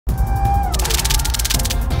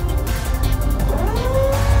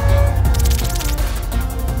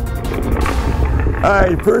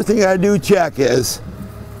right, first thing I do check is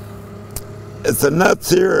the nuts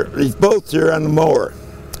here, these bolts here on the mower.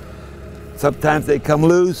 Sometimes they come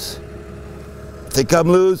loose. If they come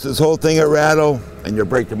loose, this whole thing will rattle and you'll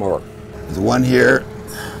break the mower. There's one here,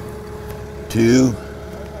 2,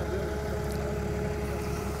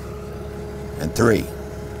 and 3.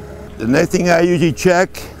 The next thing I usually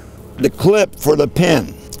check, the clip for the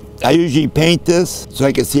pin. I usually paint this so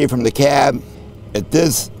I can see it from the cab. If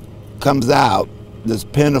this comes out, this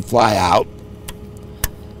pin will fly out.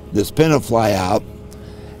 This pin will fly out,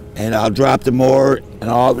 and I'll drop the mower and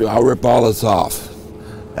I'll rip all this off.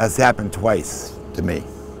 That's happened twice to me.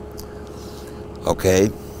 Okay.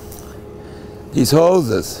 These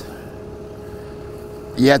hoses,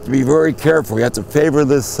 you have to be very careful. You have to favor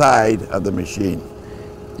this side of the machine.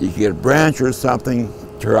 You can get a branch or something,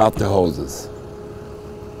 tear out the hoses.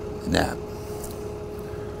 Now.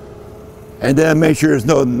 And then make sure there's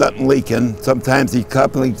nothing leaking. Sometimes these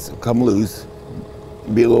couplings come loose,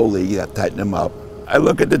 be a little leaky, I tighten them up. I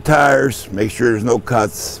look at the tires, make sure there's no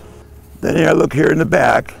cuts. Then I look here in the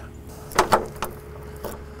back.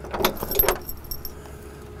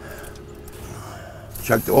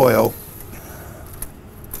 Check the oil,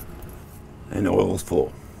 and the oil is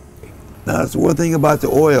full. Now that's one thing about the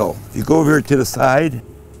oil. If you go over here to the side,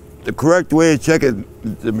 the correct way to check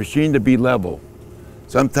it, the machine to be level.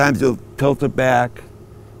 Sometimes you'll tilt it back,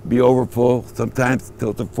 be over full. Sometimes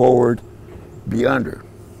tilt it forward, be under,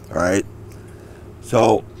 all right?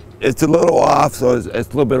 So it's a little off, so it's a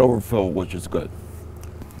little bit overfull, which is good.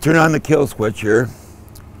 Turn on the kill switch here.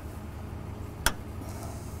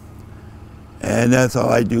 And that's all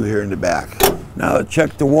I do here in the back. Now to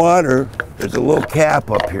check the water, there's a little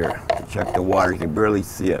cap up here to check the water. You can barely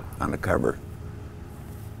see it on the cover.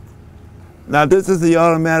 Now this is the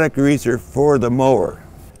automatic greaser for the mower.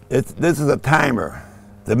 This is a timer.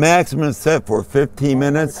 The maximum is set for 15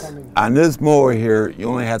 minutes. On this mower here, you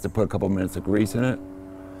only have to put a couple minutes of grease in it,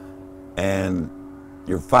 and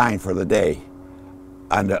you're fine for the day.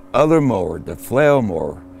 On the other mower, the flail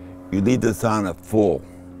mower, you leave this on at full,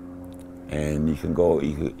 and you can go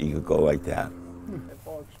like that.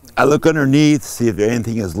 I look underneath, see if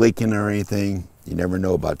anything is leaking or anything. You never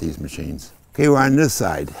know about these machines. Okay, we're on this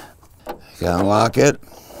side. You gotta unlock it.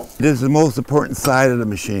 This is the most important side of the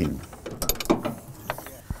machine.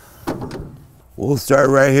 We'll start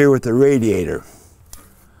right here with the radiator.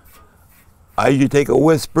 I usually take a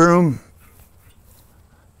whisk broom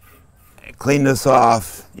and clean this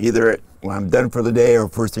off, either when I'm done for the day or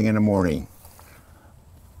first thing in the morning.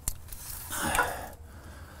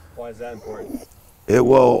 Why is that important? It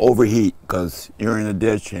will overheat because you're in a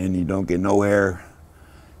ditch and you don't get no air,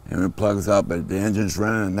 and it plugs up, but the engine's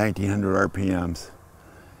running at 1900 RPMs,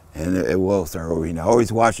 and it will start overheating. I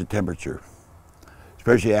always watch the temperature,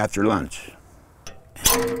 especially after lunch.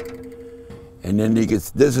 And then you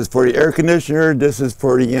get, this is for the air conditioner, this is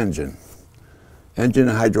for the engine and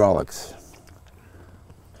hydraulics.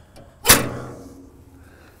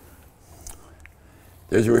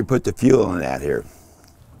 There's where we put the fuel in that here.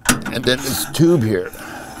 And then this tube here.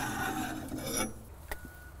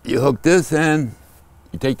 You hook this in,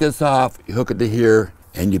 you take this off, you hook it to here,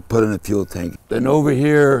 and you put in a fuel tank. Then over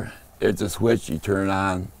here, there's a switch, you turn it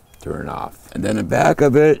on, turn it off. And then the back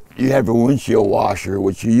of it, you have a windshield washer,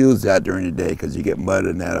 which you use that during the day because you get mud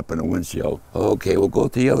and that up in the windshield. Okay, we'll go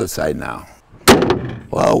to the other side now.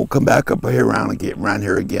 Well, we'll come back up here around and get around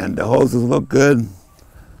here again. The hoses look good,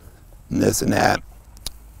 and this and that.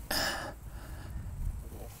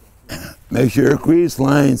 Make sure your grease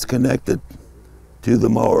line's connected to the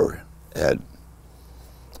mower head.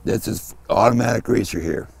 This is automatic greaser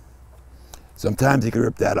here. Sometimes you can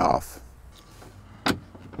rip that off.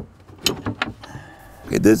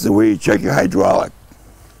 Okay, this is where you check your hydraulic.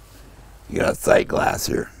 You got a sight glass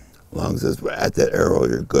here. As long as it's at that arrow,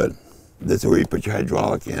 you're good. This is where you put your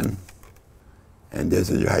hydraulic in, and this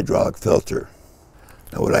is your hydraulic filter.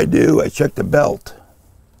 Now what I do, I check the belt.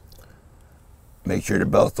 Make sure the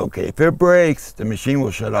belt's okay. If it breaks, the machine will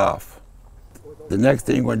shut off. The next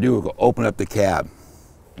thing we're gonna do is open up the cab.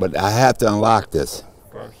 But I have to unlock this.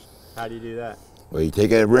 First, how do you do that? Well, you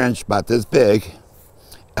take a wrench about this big,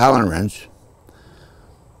 Allen wrench.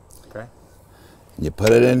 Okay. And you put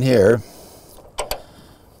it in here,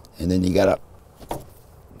 and then you gotta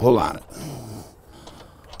pull on it.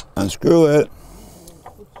 Unscrew it.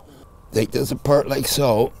 Take this apart like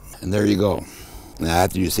so, and there you go. Now I have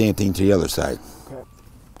to do the same thing to the other side.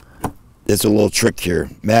 Okay. There's a little trick here.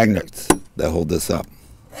 Magnets that hold this up.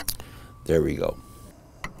 There we go.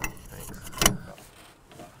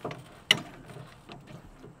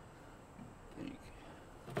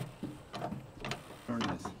 Turn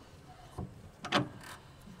this.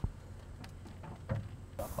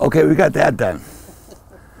 Okay, we got that done.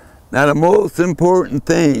 Now the most important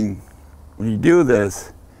thing when you do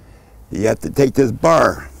this, you have to take this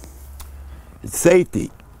bar. It's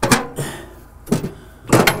safety.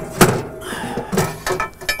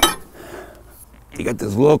 You got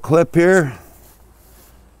this little clip here.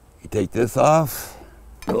 You take this off,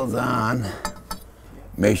 goes on.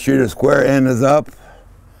 Make sure the square end is up,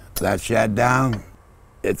 flat shad down.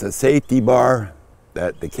 It's a safety bar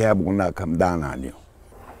that the cab will not come down on you.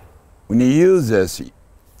 When you use this,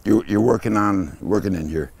 you're working in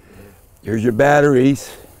here. Here's your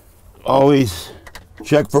batteries. Always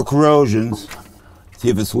check for corrosions, see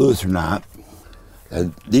if it's loose or not.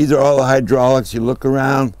 These are all the hydraulics. You look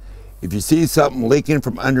around. If you see something leaking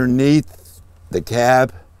from underneath the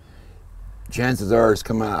cab, chances are it's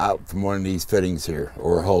coming out from one of these fittings here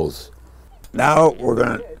or hose. Now we're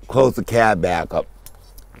going to close the cab back up.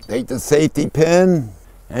 Take the safety pin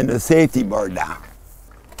and the safety bar down.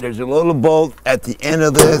 There's a little bolt at the end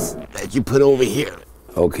of this that you put over here.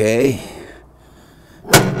 Okay,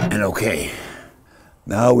 and okay.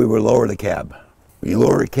 Now we will lower the cab. When you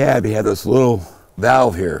lower the cab, you have this little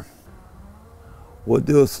valve here. We'll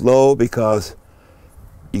do it slow because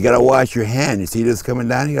you gotta wash your hand. You see this coming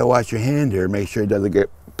down? You gotta wash your hand here, make sure it doesn't get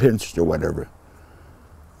pinched or whatever.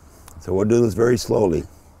 So we'll do this very slowly.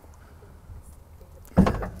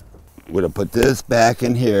 We're gonna put this back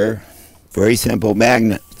in here. Very simple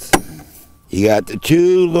magnets. You got the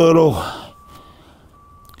two little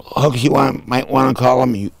hooks you might want to call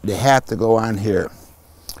them. They have to go on here.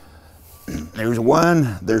 There's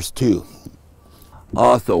one, there's two.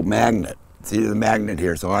 Also magnet. See the magnet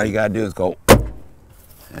here, so all you gotta do is go,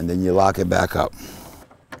 and then you lock it back up.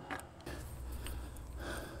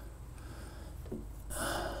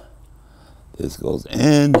 This goes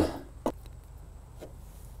in.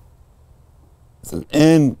 This is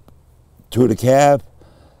in to the cab.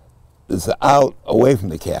 This is out, away from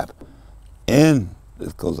the cab. In,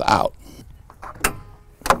 this goes out.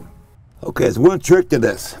 Okay, there's one trick to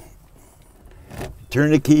this.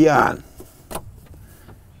 Turn the key on.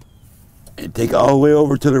 And take it all the way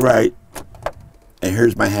over to the right. And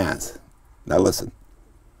here's my hands. Now listen.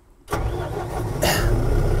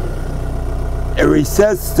 It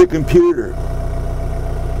resets the computer.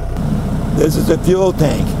 This is a fuel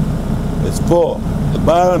tank. It's full. The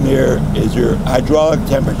bottom here is your hydraulic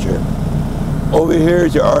temperature. Over here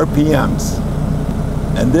is your RPMs.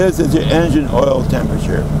 And this is your engine oil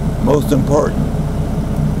temperature. Most important.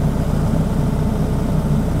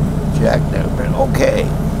 Check that. Okay.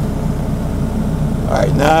 All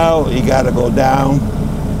right, now you got to go down.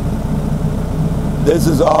 This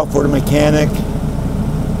is all for the mechanic.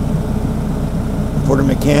 For the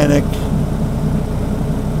mechanic.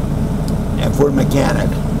 And for the mechanic.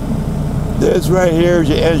 This right here is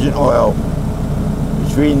your engine oil.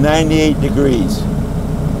 It's reading 98 degrees.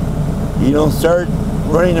 You don't start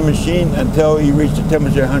running the machine until you reach the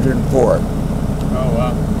temperature 104. Oh,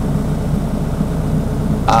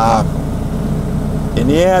 wow. In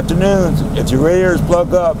the afternoons, if your radiators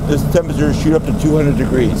plug up, this temperature will shoot up to 200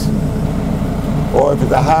 degrees. Or if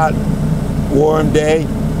it's a hot, warm day,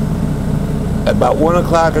 about 1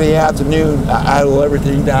 o'clock in the afternoon, I idle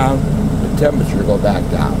everything down, the temperature will go back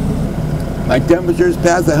down. My temperature is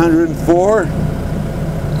past 104,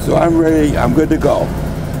 so I'm ready, I'm good to go.